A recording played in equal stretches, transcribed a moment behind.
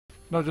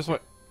No, just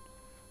wait.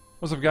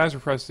 What's up, guys?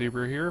 Repressed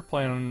Zebra here,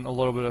 playing a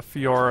little bit of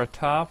Fiora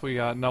top. We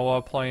got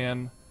Noah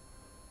playing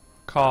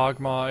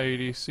Kog'Maw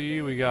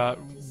ADC. We got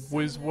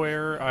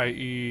Wizware,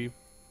 i.e.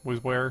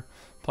 Wizware,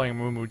 playing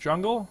Moo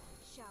Jungle.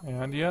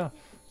 And yeah,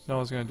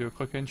 Noah's going to do a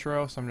quick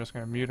intro, so I'm just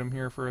going to mute him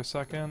here for a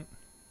second.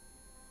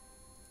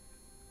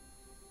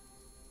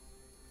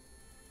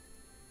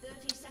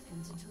 30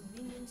 seconds until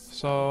minions.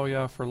 So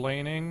yeah, for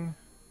laning,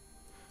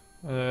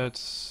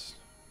 it's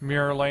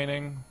mirror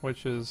laning,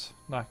 which is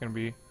not going to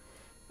be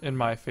in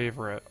my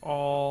favor at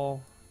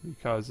all,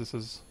 because this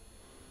is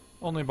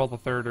only about the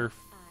third or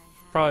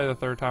probably the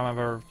third time I've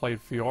ever played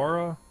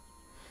Fiora.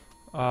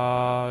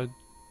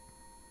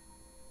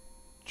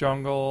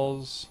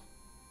 Jungles.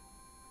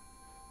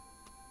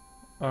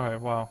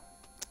 Alright, wow.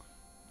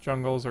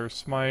 Jungles are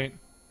Smite,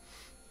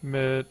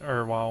 mid,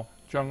 or wow,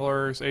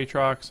 junglers,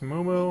 Aatrox,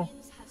 Moo,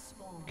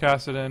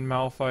 Kassadin,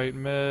 Malphite,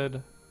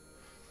 mid,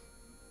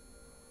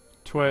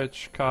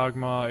 Twitch,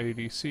 Kog'Maw,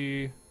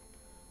 ADC.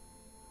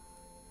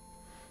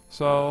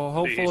 So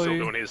hopefully he's still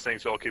doing his thing,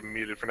 so I'll keep him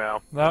muted for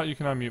now. Now you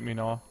can unmute me,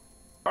 Noah.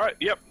 Alright,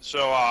 yep.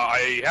 So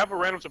I have a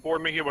random support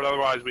me here, but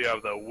otherwise we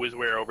have the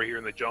Wizware over here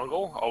in the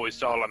jungle. Always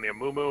solid on the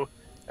Amumu.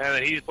 And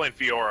then he's playing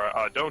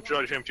Fiora. Don't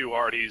judge him too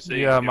hard. He's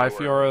yeah, my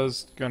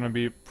Fiora's gonna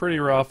be pretty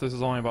rough. This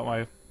is only about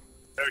my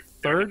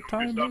third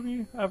time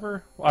maybe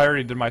ever. Well, I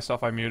already did my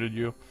stuff. I muted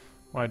you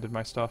when I did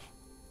my stuff.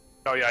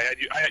 Oh yeah, I had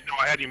you.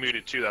 I had you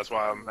muted too. That's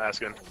why I'm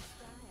asking.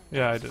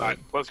 Yeah, I did. Alright,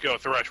 let's go,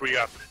 Thresh. We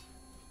got.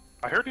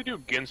 I heard you do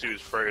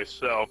Ginsu's first,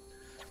 so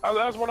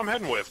that's what I'm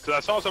heading with. Because I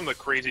saw some of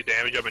the crazy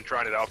damage. I've been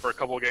trying it out for a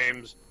couple of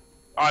games.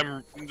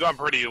 I'm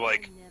pretty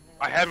like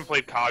I haven't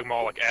played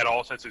Kog'Maw like at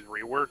all since his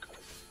rework.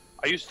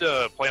 I used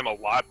to play him a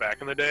lot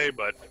back in the day,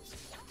 but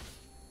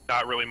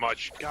not really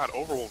much. God,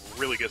 Overworld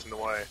really gets in the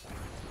way.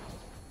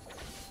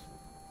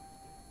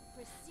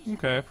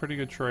 Okay, pretty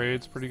good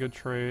trades. Pretty good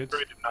trades.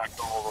 Trade did not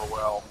go over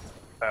well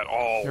at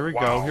all. Here we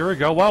go. Here we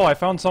go. Wow, I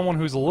found someone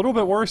who's a little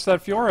bit worse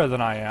at Fiora than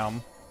I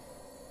am.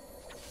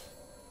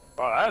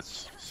 Wow,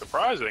 that's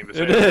surprising to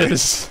say. It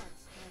is.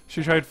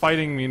 She tried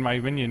fighting me in my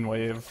minion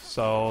wave,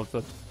 so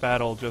the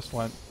battle just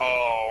went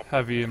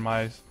heavy in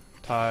my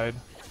tide.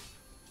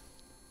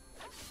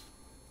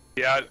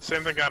 Yeah,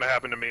 same thing kind of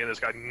happened to me and this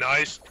guy.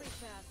 Nice.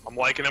 I'm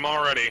liking him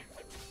already.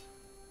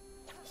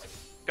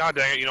 God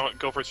dang it, you know what?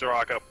 Go for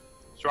Soraka.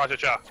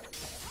 Sriracha.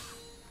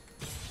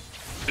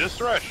 This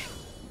Thresh.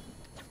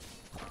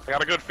 I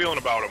got a good feeling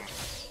about him.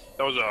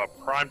 That was a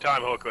prime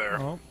time hook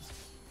there. Oh.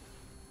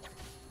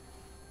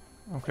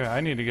 Okay, I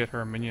need to get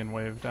her a minion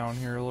wave down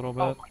here a little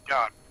bit. Oh my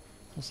god.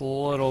 It's a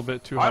little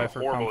bit too high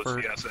for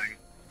comfort. At CSing.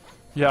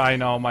 Yeah, I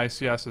know. My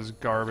CS is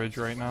garbage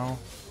right now.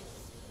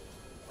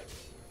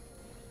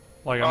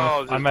 Like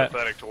I'm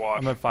pathetic to watch.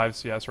 I'm at 5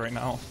 CS right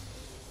now.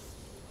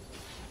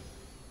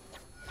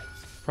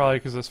 Probably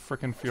because this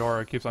frickin'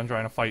 Fiora keeps on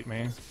trying to fight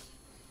me.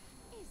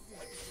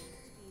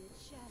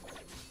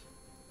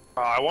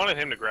 I wanted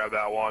him to grab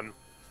that one,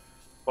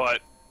 but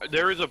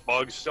there is a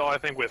bug still, I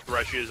think, with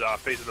Thresh's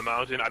Face of the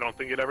Mountain. I don't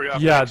think it ever got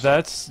fixed.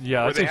 That's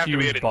a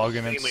huge bug,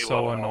 and it's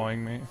so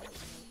annoying me.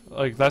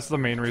 Like, that's the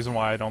main reason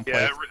why I don't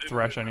play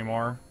Thresh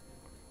anymore.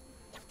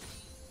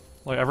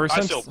 Like, ever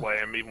since... I still play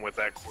him, even with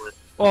that quirk.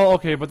 Well,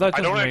 okay, but that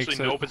just makes it... I don't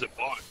actually know if it's a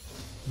bug.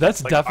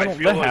 That's like,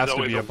 definitely... That has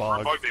to be a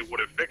bug. They would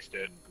have fixed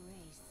it.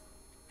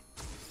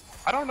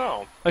 I don't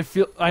know.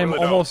 I'm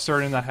almost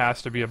certain that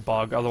has to be a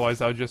bug, otherwise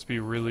that would just be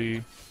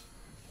really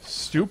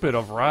stupid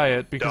of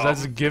Riot, because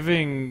that's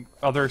giving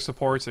other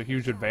supports a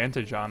huge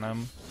advantage on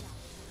them.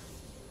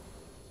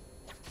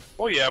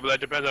 Well, yeah, but that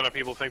depends on if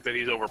people think that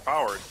he's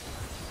overpowered.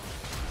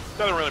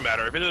 Doesn't really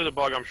matter. If it is a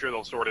bug, I'm sure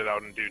they'll sort it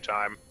out in due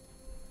time.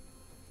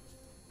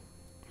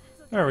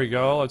 There we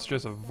go. Let's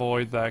just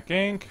avoid that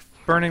gank.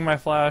 Burning my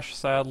flash,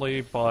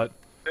 sadly, but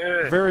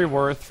very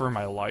worth for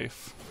my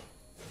life.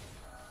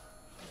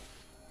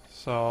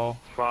 So...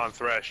 Come on,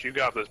 Thresh. You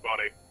got this,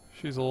 buddy.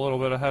 She's a little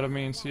bit ahead of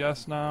me in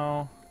CS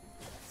now.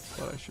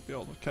 But I should be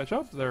able to catch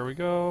up. There we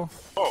go.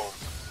 Oh.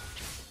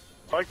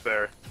 Like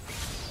there.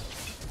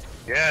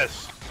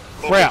 Yes.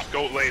 Crap.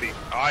 Goat lady.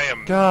 I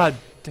am... God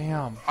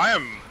damn.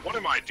 What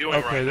am I doing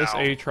right now? Okay, this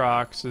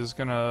Aatrox is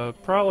gonna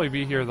probably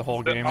be here the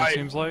whole game, it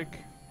seems like.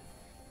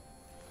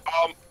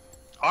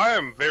 I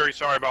am very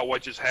sorry about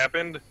what just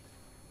happened.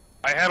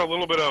 I had a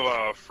little bit of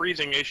a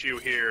freezing issue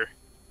here.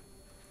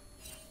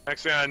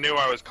 Next thing I knew,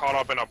 I was caught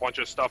up in a bunch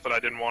of stuff that I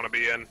didn't want to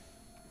be in.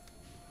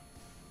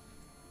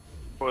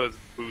 With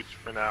boots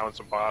for now and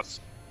some bots.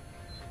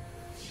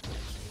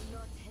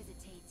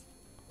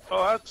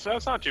 Oh,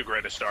 that's not too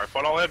great a start,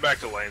 but I'll head back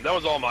to lane. That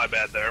was all my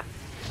bad there.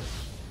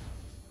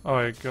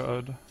 Alright,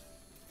 good.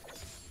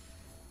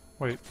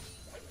 Wait.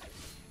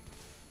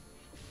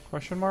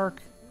 Question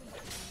mark?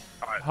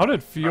 Right. How did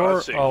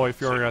Fiora... oh wait,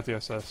 Fiora got the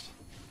assist.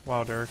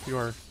 Wow, Derek, you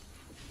are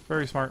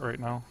very smart right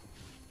now.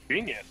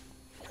 Genius.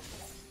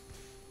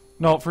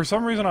 No, for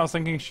some reason I was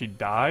thinking she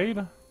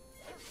died.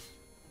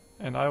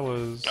 And I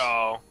was...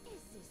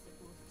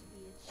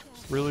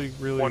 really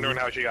wondering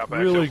how she got back.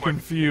 Really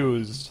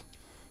confused.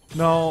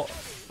 No,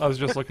 I was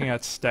just looking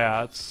at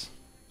stats.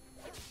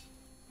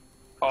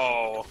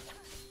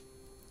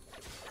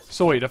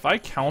 So wait, if I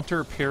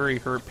counter parry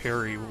her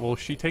parry, will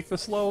she take the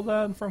slow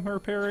then from her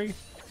parry?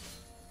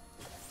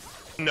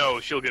 No,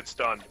 she'll get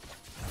stunned.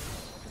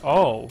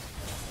 Oh.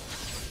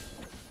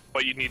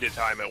 But you need to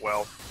time it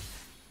well.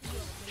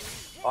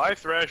 Hi,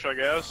 Thresh, I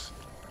guess.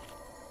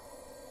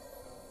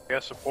 I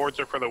guess supports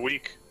are for the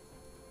weak.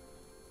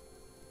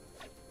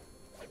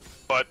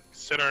 But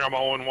considering I'm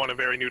 0-1 and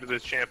very new to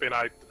this champion,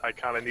 I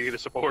kind of need a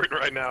support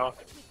right now.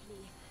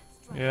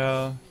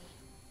 Yeah.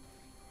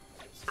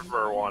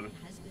 Prefer one.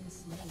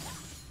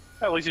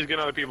 At least he's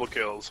getting other people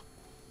kills.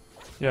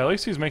 Yeah, at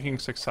least he's making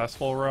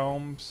successful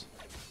roams.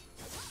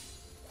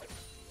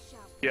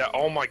 Yeah,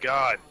 oh my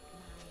god.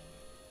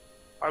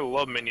 I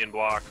love minion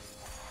block.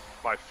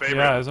 My favorite,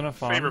 Yeah, isn't it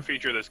fun? favorite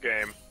feature of this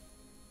game.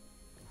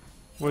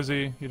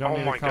 Wizzy, you don't Oh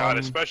need my to come... god,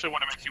 especially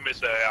when it makes you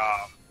miss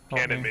a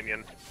cannon me.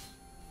 minion.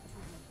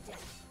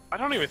 I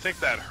don't even think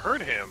that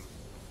hurt him.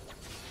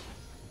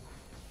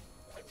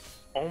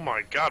 Oh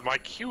my god, my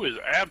Q is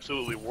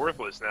absolutely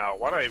worthless now.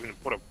 Why did I even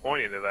put a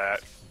point into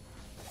that?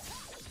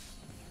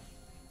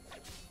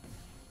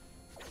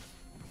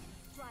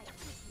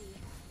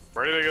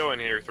 Ready to go in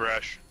here,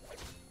 Thresh.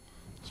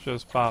 Let's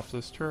just pop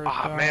this turret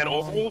down. Man,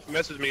 Overwolf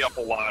messes me up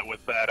a lot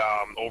with that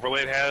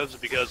overlay it has,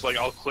 because like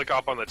I'll click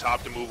up on the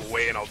top to move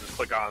away and I'll just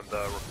click on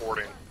the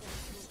recording.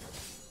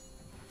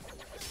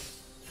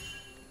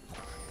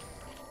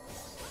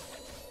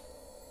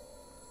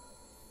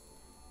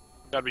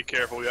 Gotta be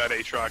careful, we got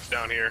Aatrox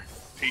down here.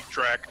 Heat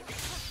track.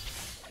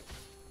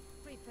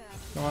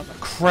 Come on.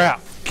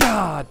 Crap!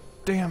 God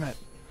damn it!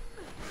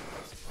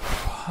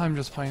 I'm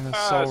just playing this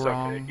so it's okay.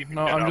 wrong. Keep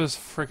No, your head I'm up. just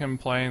freaking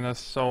playing this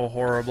so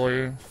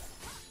horribly.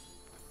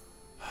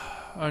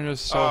 I'm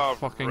just so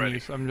fucking Ready.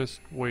 used. I'm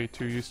just way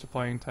too used to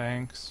playing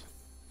tanks.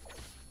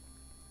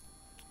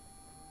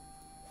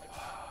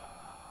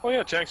 Well,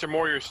 yeah, tanks are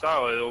more your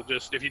style. It'll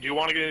just, if you do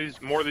want to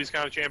get more of these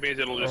kind of champions,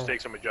 it'll just take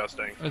some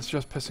adjusting. It's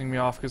just pissing me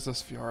off because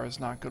this Fiora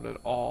is not good at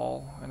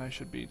all, and I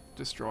should be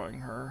destroying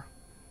her.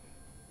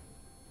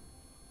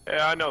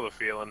 Yeah, I know the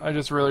feeling. I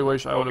just really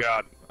wish I Oh would have.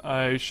 god.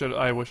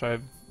 I wish I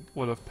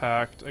would have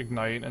packed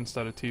Ignite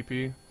instead of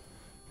TP,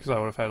 because I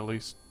would have had at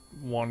least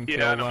one kill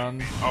Yeah, I know.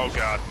 then. Oh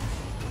god.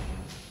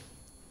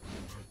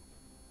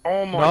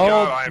 Oh my No,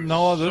 god, I'm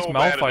no, this so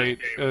bad at Malphite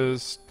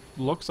this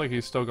game. looks like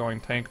he's still going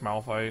tank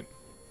Malphite.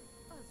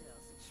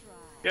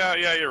 Yeah,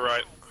 you're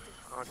right.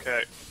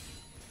 Okay.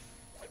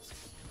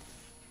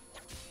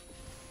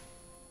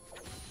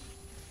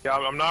 Yeah,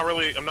 I'm not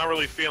really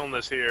feeling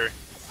this here.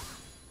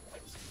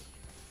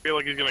 Feel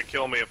like he's gonna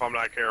kill me if I'm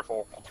not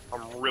careful.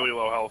 I'm really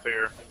low health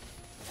here.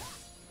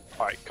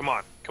 Alright, come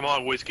on,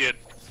 WizKid.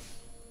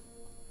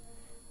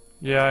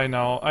 Yeah, I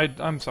know.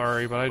 I'm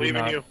sorry, but I do Believe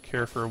in not you.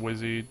 care for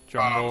Wizzy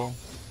jungle.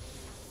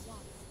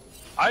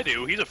 I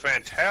do. He's a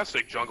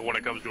fantastic jungle when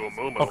it comes to a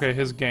Mumu. Okay,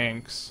 his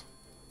ganks.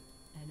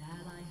 An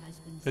ally has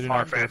been I do Are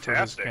not care for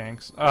his fantastic.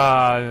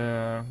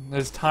 ganks.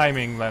 His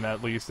timing then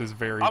at least is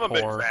very I'm a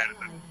big poor. fan of it.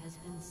 ally has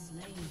been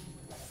slain.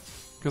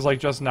 Because like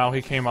just now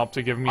he came up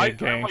to give me I a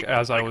gank like-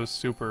 as I like- was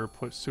super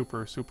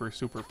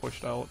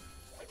pushed out.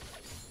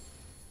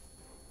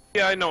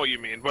 Yeah, I know what you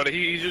mean, but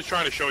he's just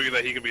trying to show you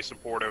that he can be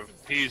supportive.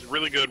 He's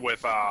really good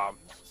with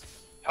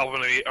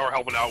helping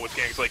out with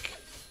ganks. Like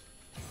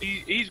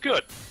he's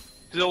good.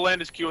 'Cause he'll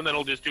land his Q and then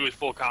he'll just do his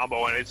full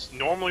combo, and it's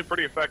normally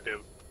pretty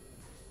effective.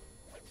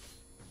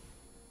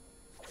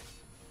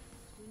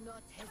 Do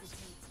not hesitate.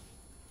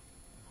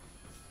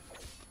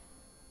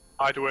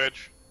 Hi,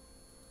 Twitch.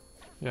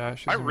 Yeah,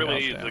 she's I gonna be really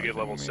need to outdamaging get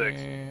level 6.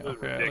 me. This is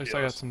Okay, at least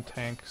I got ridiculous. some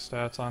tank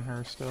stats on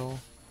her still.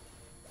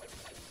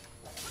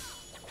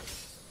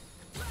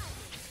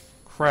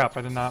 Crap,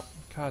 I did not.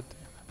 God damn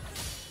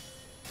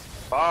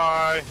it.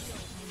 Bye.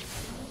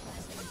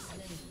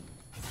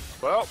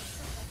 Well,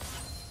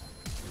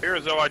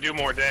 here's though I do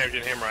more damage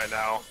than him right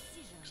now.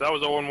 Because I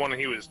was 0-1 and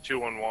he was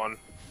 2-1.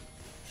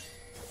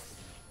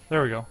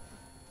 There we go.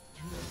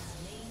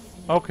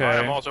 Okay.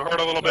 I'm also hurt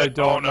a little bit. I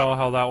don't Oh, no. know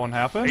how that one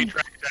happened, Aatrox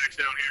attacks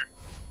down here.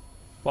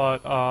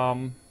 but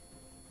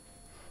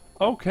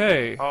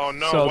okay. Oh,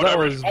 no, So that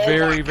whatever. was Oh my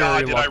very, God,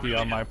 very did I lucky really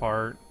on my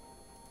part.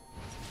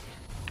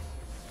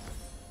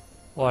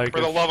 Like,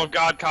 For the love of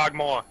God,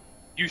 Kog'Maw,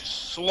 you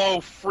slow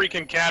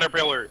freaking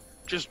caterpillar,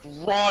 just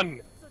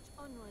run. Such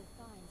unrefined.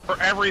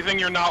 For everything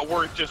you're not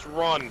worth, just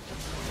run.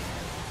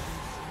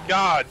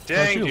 God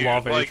dang, don't you dude.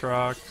 love Like,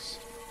 Aatrox?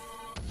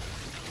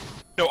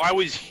 no, I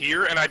was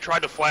here and I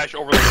tried to flash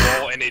over the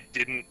wall and it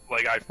didn't.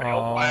 Like I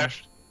failed Oh.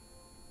 flashed.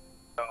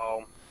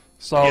 So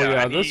So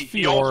yeah, and this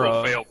he also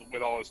Fiora, failed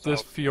with all his stuff.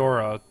 this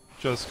Fiora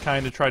just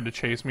kind of tried to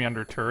chase me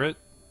under turret.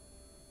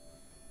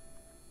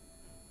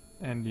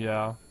 And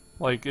yeah,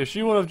 like if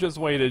she would have just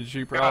waited,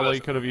 she probably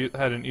that's- could have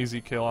had an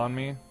easy kill on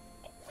me.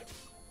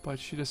 But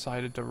she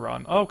decided to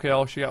run. Okay,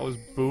 all she got was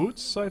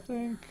boots, I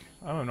think.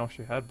 I don't know if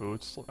she had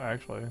boots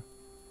actually.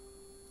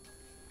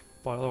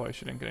 But otherwise,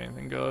 she didn't get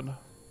anything good.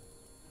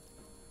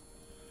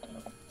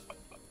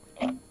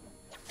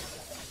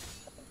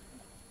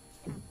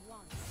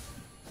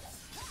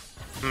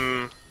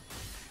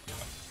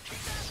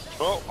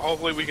 Well,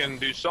 hopefully we can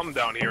do something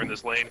down here in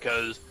this lane,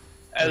 because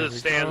As There it we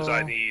stands, go.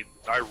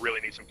 I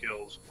really need some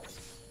kills.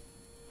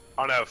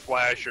 I don't have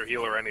flash or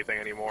heal or anything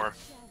anymore.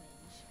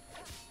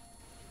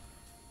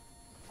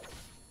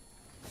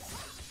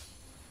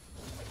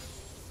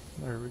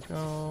 There we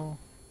go.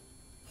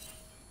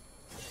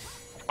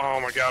 Oh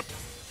my god.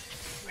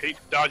 Hate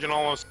dodging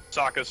all this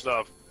Sokka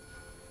stuff.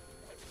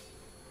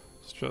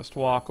 Let's just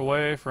walk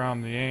away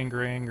from the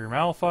angry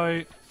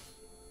Malphite.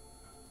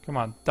 Come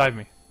on, dive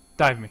me.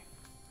 Dive me.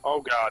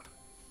 Oh god.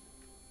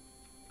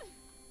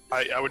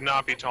 I would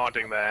not be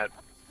taunting that.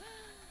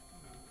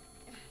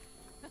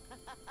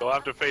 He'll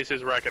have to face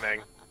his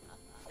reckoning.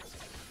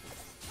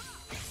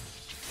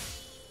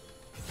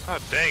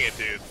 God dang it,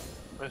 dude.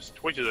 This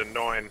Twitch is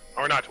annoying.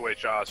 Or not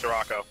Twitch,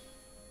 Soraka.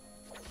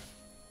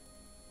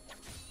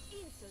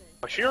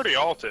 Oh, she already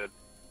ulted.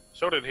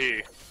 So did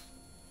he.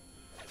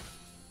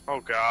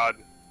 Oh god.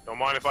 Don't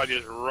mind if I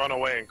just run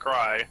away and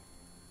cry.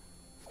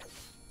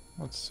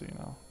 Let's see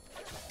now.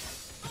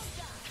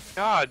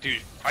 God,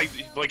 dude.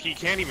 He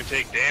can't even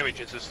take damage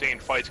in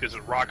sustained fights because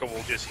Raka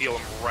will just heal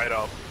him right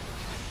up.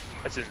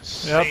 That's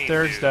insane, Yep,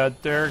 Derek's dude.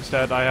 dead. Derek's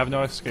dead. I have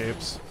no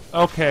escapes.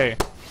 Okay.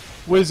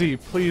 Wizzy,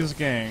 please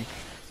gank.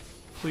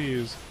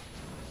 Please.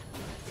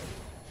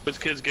 This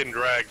kid's getting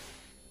dragged.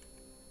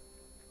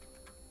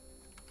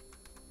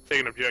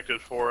 Taking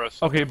objectives for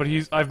us. Okay, but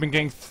I've been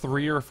ganked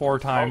 3 or 4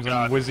 times,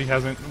 God. and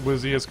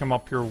Wizzy has come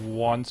up here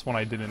once when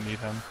I didn't need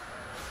him.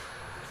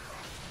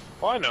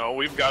 Well, I know.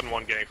 We've gotten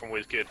one gank from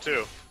WizKid,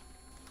 too.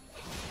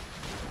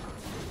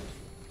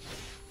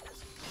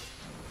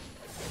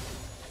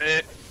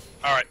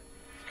 Alright.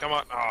 Come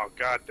on. Oh,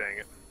 god dang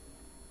it.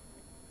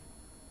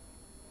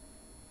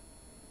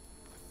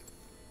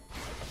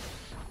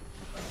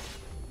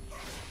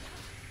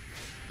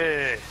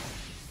 Eh.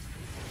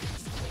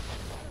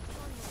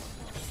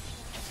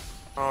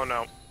 Oh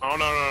no. Oh no, no,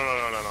 no,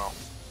 no, no, no.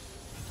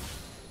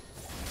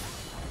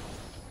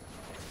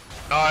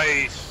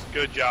 Nice.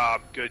 Good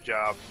job. Good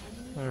job.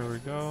 There we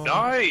go.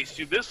 Nice.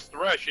 Dude, this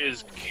Thresh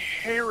is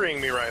carrying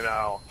me right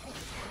now.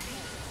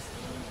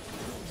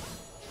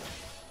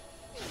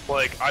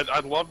 Like,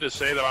 I'd love to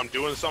say that I'm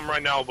doing something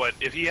right now, but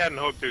if he hadn't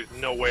hooked, there's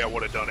no way I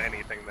would have done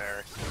anything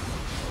there.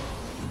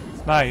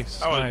 Nice.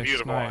 That was nice,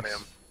 beautiful nice. on him.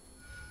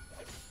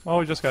 Oh,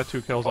 we just got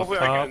 2 kills Hopefully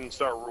up I top. can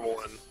start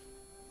rolling.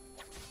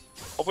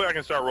 Hopefully I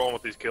can start rolling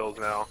with these kills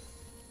now.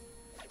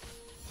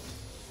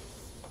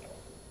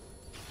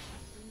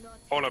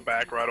 Pulling it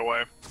back right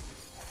away.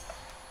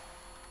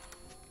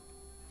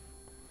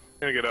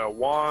 Gonna get a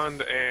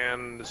wand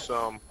and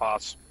some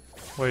pots.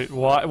 Wait,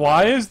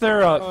 why is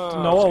there a...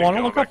 Noah, let's want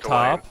to get look going up back to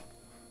lane. top?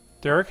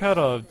 Derek had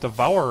a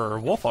Devourer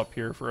wolf up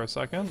here for a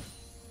second.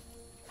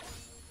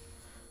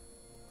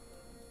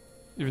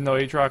 Even though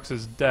Aatrox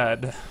is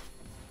dead.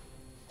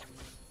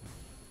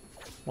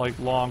 Like,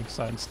 long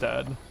since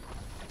dead.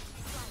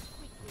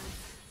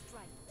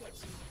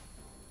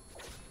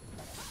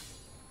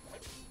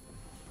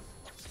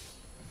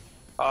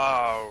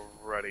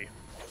 Alrighty.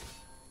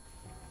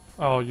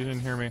 Oh, you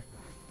didn't hear me.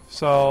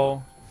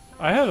 So,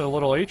 I had a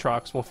little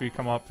Aatrox wolfie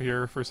come up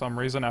here for some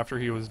reason after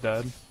he was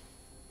dead.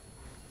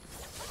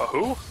 A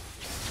who?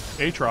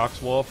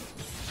 Aatrox wolf.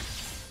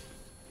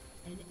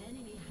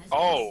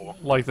 Oh.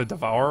 Like the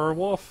Devourer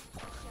wolf.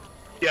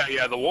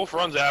 Yeah, the wolf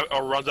runs out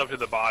or runs up to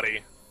the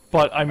body.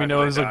 But, I mean, it After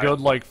they was a die.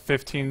 good, like,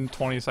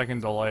 15-20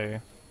 second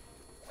delay.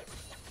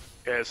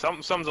 Yeah,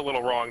 something's a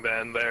little wrong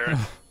then there.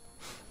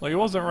 Like, it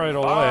wasn't right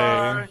away.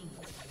 Bye.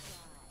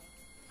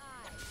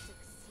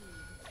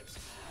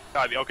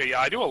 God, okay, yeah,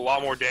 I do a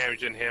lot more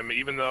damage than him,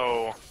 even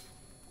though,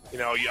 you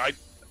know,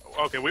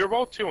 okay, we were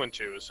both 2 and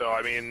 2, so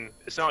I mean,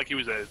 it's not like he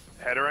was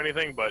ahead or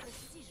anything, but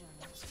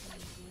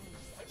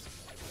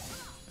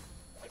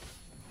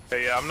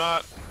okay, yeah, I'm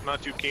not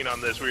too keen on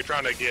this. We were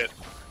trying to get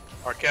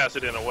our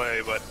Cassidin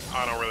away, but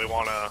I don't really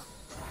want to.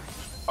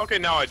 Okay,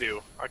 now I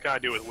do. I kind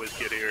of do with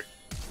WizKid here.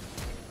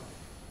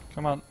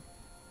 Come on.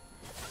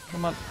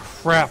 Come on.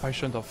 Crap, I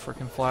shouldn't have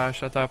freaking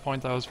flashed at that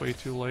point. That was way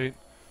too late.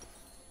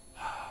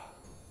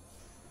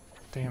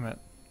 Damn it.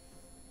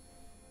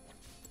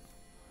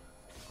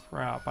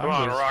 Crap, Come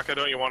on, Raka,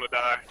 don't you want to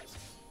die?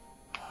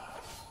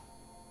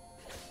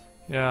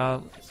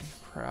 Yeah,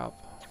 crap.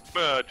 I'm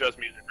gonna adjust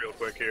music real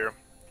quick here.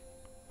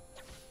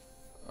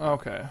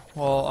 Okay,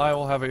 well, I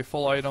will have a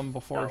full item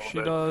before A she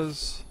little bit.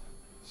 does.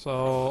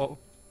 So,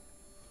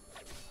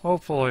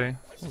 hopefully,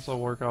 this will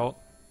work out.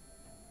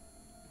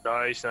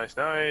 Nice, nice,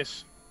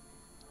 nice.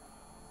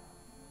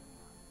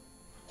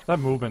 That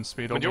movement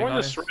speed will But be doing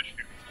nice. this Thresh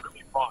is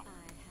really fun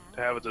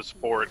to have as a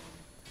support.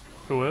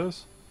 Who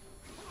is?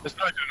 It's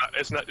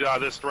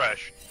not this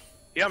Thresh.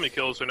 He got me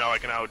kills, so now I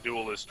can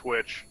out-duel this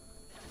Twitch.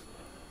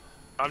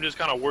 I'm just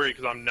kind of worried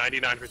because I'm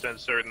 99%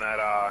 certain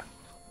that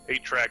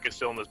 8-track is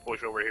still in this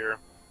bush over here.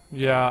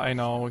 Yeah, I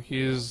know.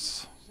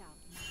 He's...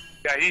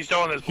 Yeah, he's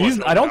still in this bush.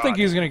 I don't think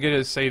he's gonna get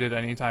his sated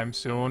anytime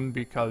soon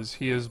because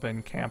he has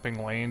been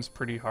camping lanes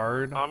pretty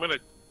hard. I'm gonna.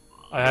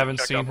 I haven't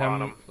check seen up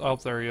on him. him. Oh,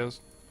 there he is.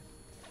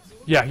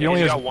 Yeah, he Yeah,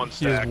 only he's has got one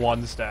He has stack.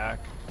 1 stack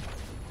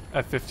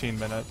at 15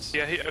 minutes.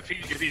 Yeah, if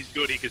he's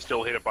good, he can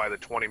still hit it by the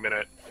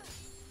 20-minute.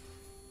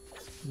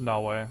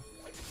 No way.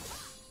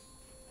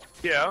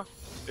 Yeah,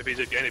 if he's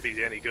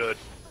any good,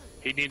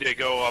 he'd need to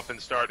go up and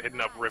start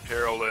hitting up Rift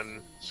Herald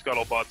and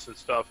Scuttlebutts and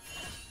stuff.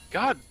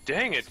 God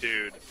dang it,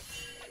 dude!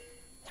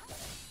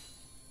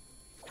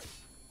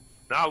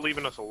 Not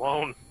leaving us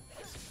alone.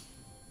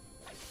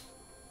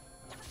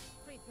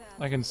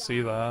 I can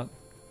see that.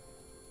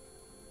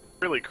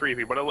 Really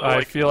creepy, but like,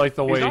 I feel like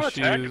the he's way not she's...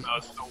 attacking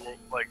us, so we're,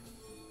 like,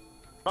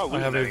 not I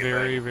have losing a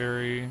very, anything.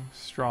 very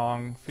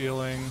strong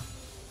feeling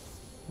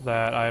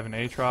that I have an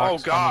Aatrox Oh,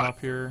 God. coming up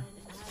here.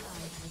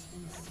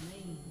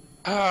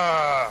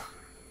 Ah,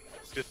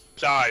 just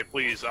die,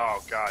 please.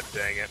 Oh, god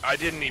dang it. I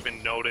didn't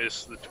even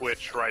notice the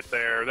twitch right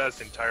there.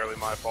 That's entirely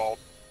my fault.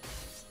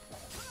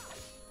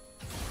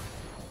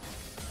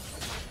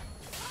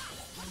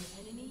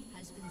 An enemy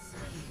has been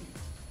slain.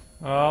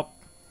 Oh.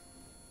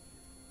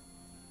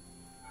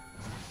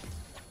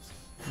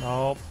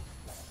 Nope.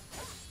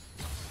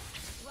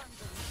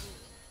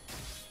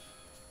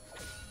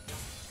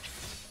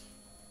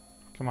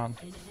 Come on.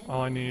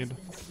 All I need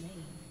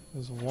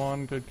is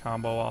one good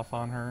combo off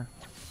on her.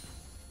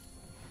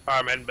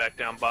 Alright, I'm heading back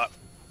down bot.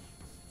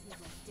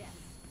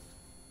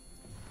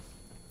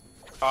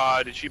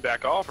 Did she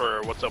back off,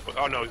 or what's up with...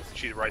 Oh, no,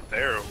 she's right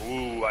there.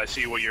 Ooh, I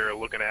see what you're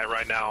looking at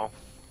right now.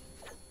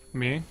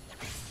 Me?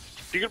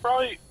 She could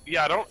probably...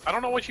 Yeah, I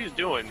don't know what she's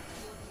doing.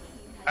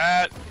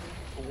 That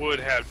would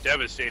have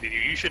devastated you.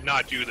 You should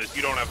not do this.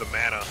 You don't have the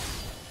mana.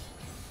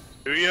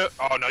 Do you?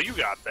 Oh, no, you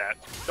got that.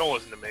 Don't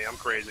listen to me. I'm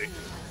crazy.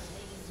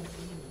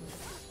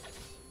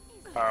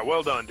 Alright,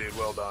 well done, dude.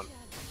 Well done.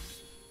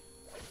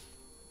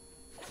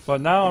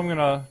 But now I'm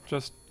gonna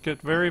just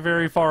get very,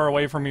 very far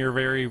away from here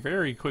very,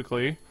 very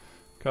quickly.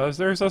 Because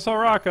there's a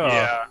Soraka!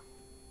 Yeah.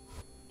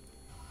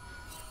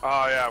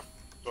 Oh, yeah.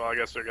 Well, I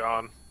guess they're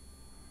gone.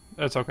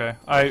 It's okay.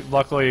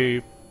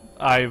 Luckily,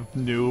 I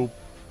knew...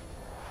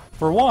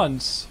 For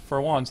once,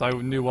 I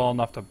knew well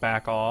enough to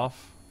back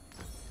off.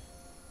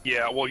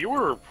 Yeah, well, you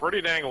were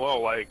pretty dang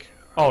low, like...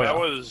 Oh, that yeah.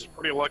 was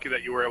pretty lucky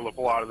that you were able to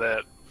pull out of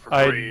that for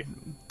I free.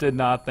 did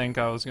not think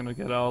I was gonna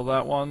get out of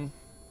that one.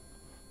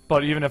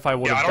 But even if I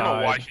would Yeah, I have don't died...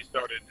 know why she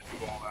started to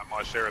do all that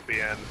much there at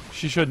the end.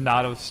 She should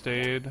not have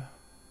stayed.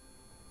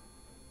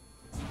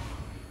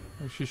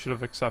 She should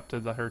have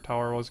accepted that her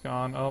tower was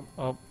gone. Oh,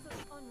 oh.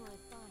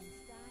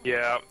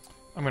 Yeah.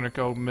 I'm gonna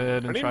go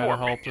mid I and need try to more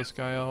help minions. this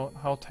guy out.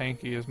 How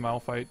tanky is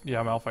Malphite?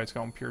 Yeah, Malphite's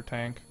going pure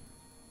tank.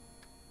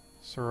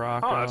 Soraka.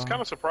 Oh, that's kind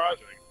of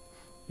surprising.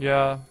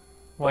 Yeah.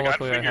 Well, Like, I'd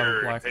luckily I have a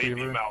figure Black AD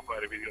Fever.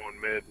 Malphite if he's going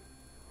mid.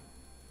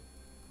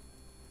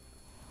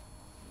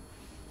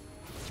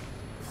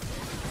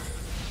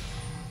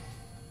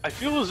 I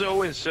feel as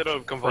though instead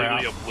of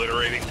completely Crap.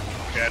 obliterating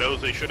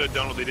shadows, they should have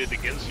done what they did to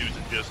Ginsu's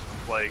and just,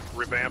 like,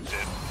 revamped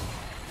it.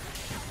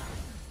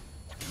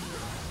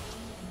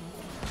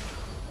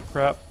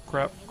 Crap,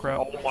 crap, crap.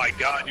 Oh my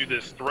god, dude,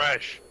 this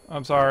Thresh.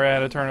 I'm sorry, I had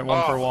to turn it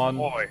one for one.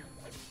 Boy.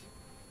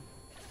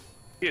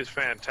 He is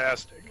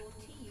fantastic.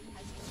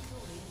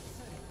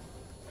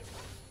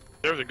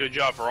 There's a good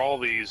job for all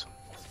these.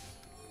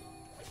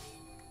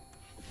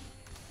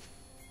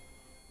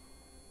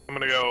 I'm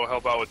gonna go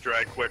help out with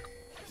drag quick.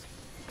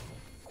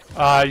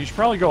 You should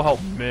probably go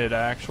help mid,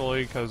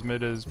 actually, because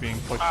mid is being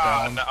pushed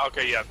down. No,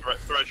 okay, yeah,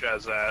 Thresh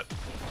has that.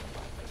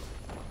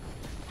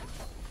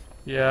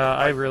 Yeah,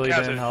 I really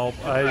Kaz, didn't help.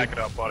 Back it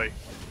up, buddy.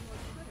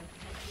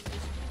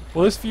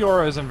 Well, this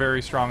Fiora isn't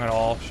very strong at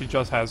all. She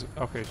just has...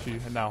 Okay, she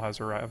now has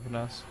her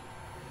Ravenous.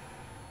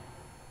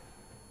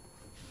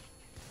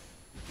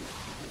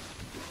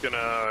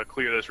 Gonna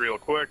clear this real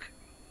quick.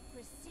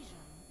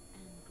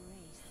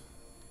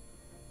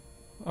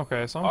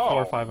 Okay, so I'm Oh.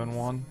 4, 5, and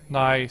 1.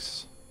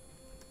 Nice.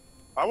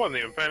 I wasn't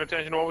even paying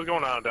attention to what was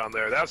going on down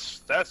there. That's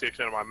the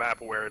extent of my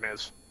map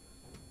awareness.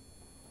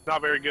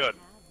 Not very good.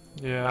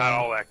 Yeah. Not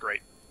all that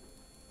great.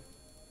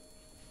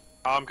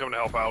 I'm coming to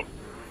help out.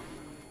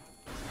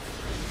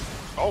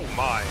 Oh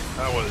my,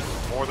 that was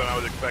more than I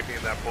was expecting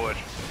in that push.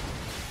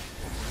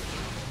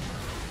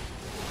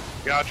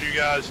 Got you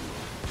guys.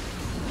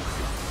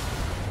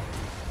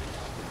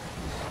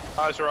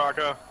 Hi,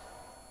 Soraka.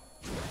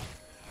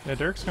 Yeah,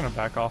 Derek's gonna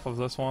back off of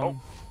this one.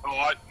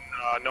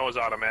 Noah's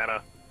out of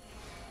mana.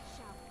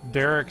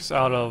 Derek's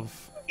out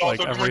of, like,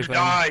 Also going to everything.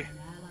 die.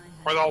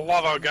 For the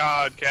love of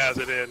God,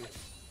 Khazadin.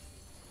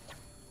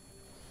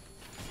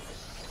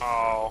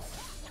 Oh.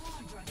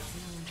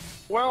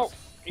 Well,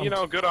 you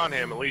know, good on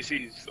him. At least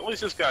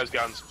this guy's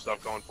gotten some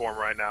stuff going for him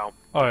right now.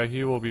 Oh, yeah,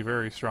 he will be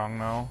very strong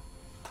now.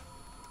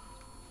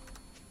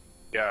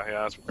 Yeah,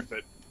 that's worth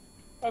it.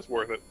 That's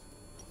worth it.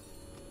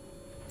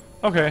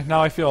 Okay,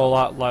 now I feel a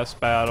lot less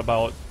bad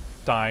about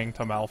dying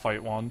to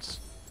Malphite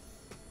once.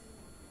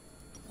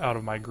 Out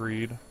of my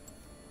greed.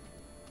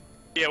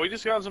 Yeah, we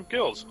just got some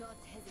kills.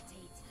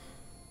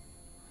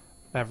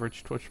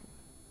 Average Twitch.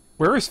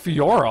 Where is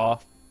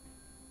Fiora?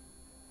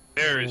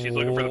 There he is. He's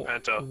looking for the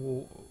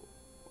Penta.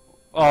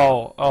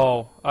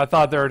 Oh, I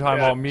thought they were talking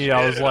Yeah, about me.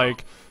 I was yeah.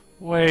 like,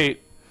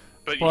 wait,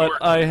 But but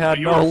I had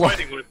you no were life.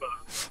 fighting with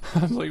I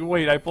was like,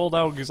 wait, I pulled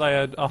out because I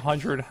had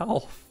 100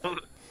 health.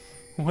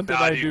 What did Nah,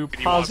 I dude, do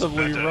you want some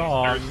possibly Penta,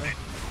 wrong? seriously.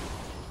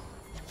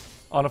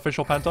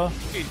 Unofficial penta?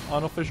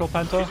 Unofficial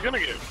penta? He's gonna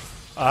get.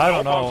 I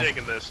don't Nope, know. I'm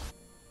taking this.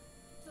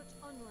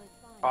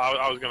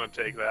 I was gonna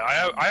take that.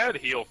 I had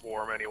heal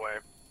for him anyway.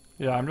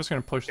 Yeah, I'm just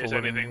gonna push the If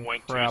anything living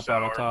went too crap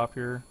out of sour. top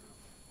here.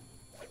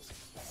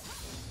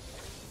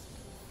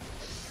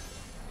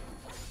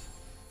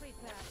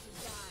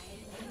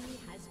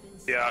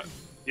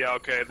 Yeah,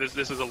 okay. This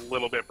is a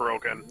little bit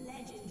broken.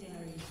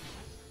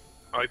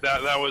 Like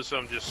that was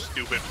some just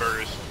stupid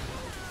burst.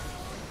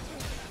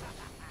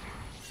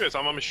 Yes,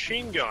 I'm a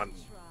machine gun.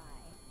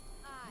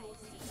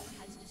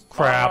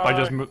 Crap!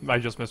 I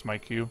just missed my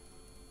Q.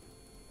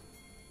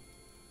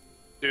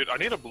 Dude, I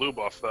need a blue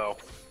buff though.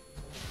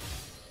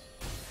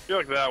 I feel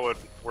like that would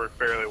work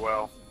fairly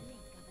well.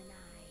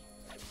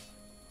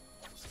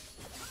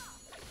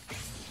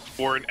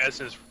 Or an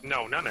essence.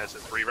 No, not an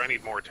essence reaver. I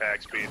need more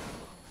attack speed.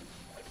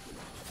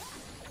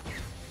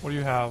 What do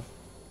you have?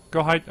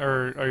 Go hide,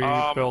 or are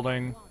you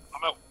building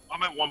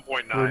I'm at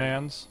 1.9.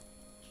 Brunans?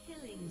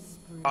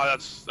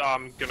 That's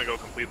I'm gonna go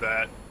complete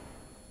that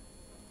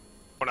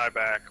when I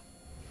back.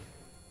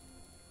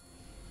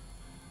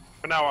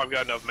 But now I've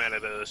got enough mana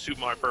to suit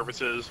my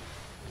purposes.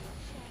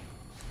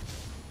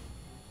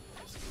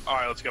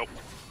 Alright, let's go.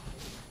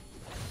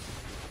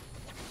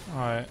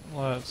 Alright,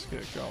 let's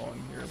get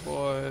going here,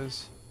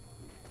 boys.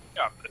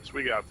 Got this,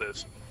 we got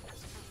this.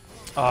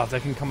 They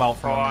can come out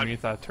from Oh,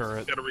 underneath that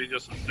turret. Gotta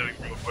readjust some settings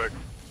real quick.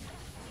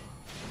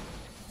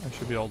 I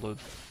should be able to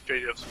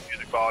Change up some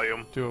music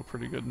volume. do a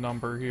pretty good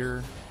number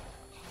here.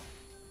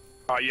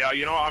 Yeah,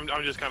 you know, I'm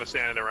just kind of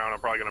standing around. I'm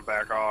probably gonna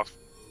back off.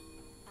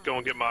 Go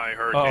and get my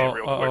hurricane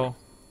real quick.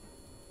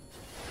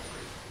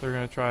 They're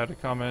gonna try to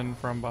come in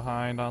from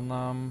behind on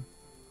them.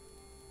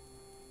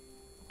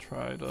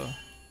 Try to...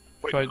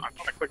 Wait, I thought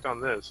I clicked on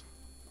this.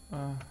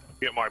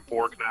 Get my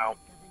pork now.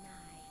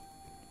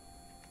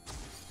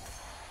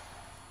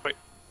 Wait.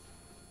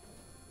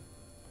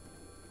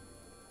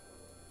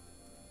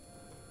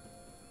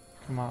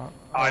 Come on.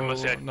 I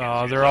must have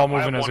no, used they're it. all I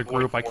have moving as a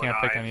group. I can't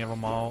pick 1.49. any of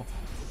them all.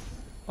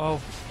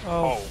 Oh.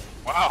 Oh,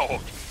 wow.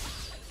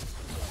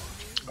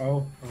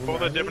 Oh,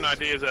 Both have different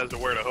ideas as to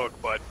where to hook,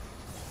 but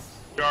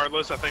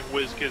regardless, I think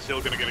WizKid's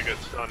still gonna get a good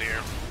stun here.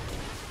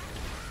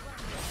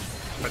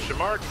 Question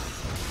mark?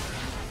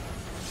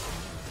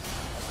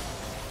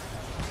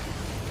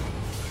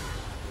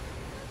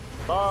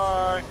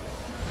 Bye.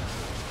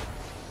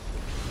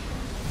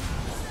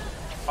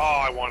 Oh,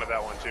 I wanted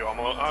that one too.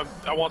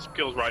 I want some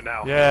kills right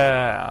now.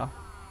 Yeah.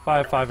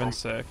 5, 5, and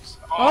 6.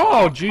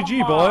 Oh,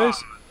 GG,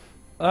 boys.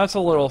 That's a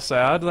little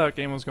sad. That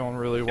game was going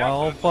really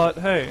well, but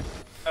hey.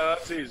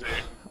 That's easy.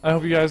 I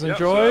hope you guys Yep,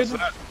 enjoyed. so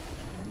that's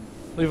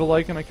Leave a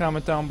like and a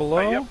comment down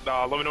below.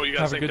 that. Let me know what you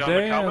guys Have a think good down in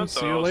day, the and comments.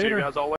 see you I'll see later. you guys all later.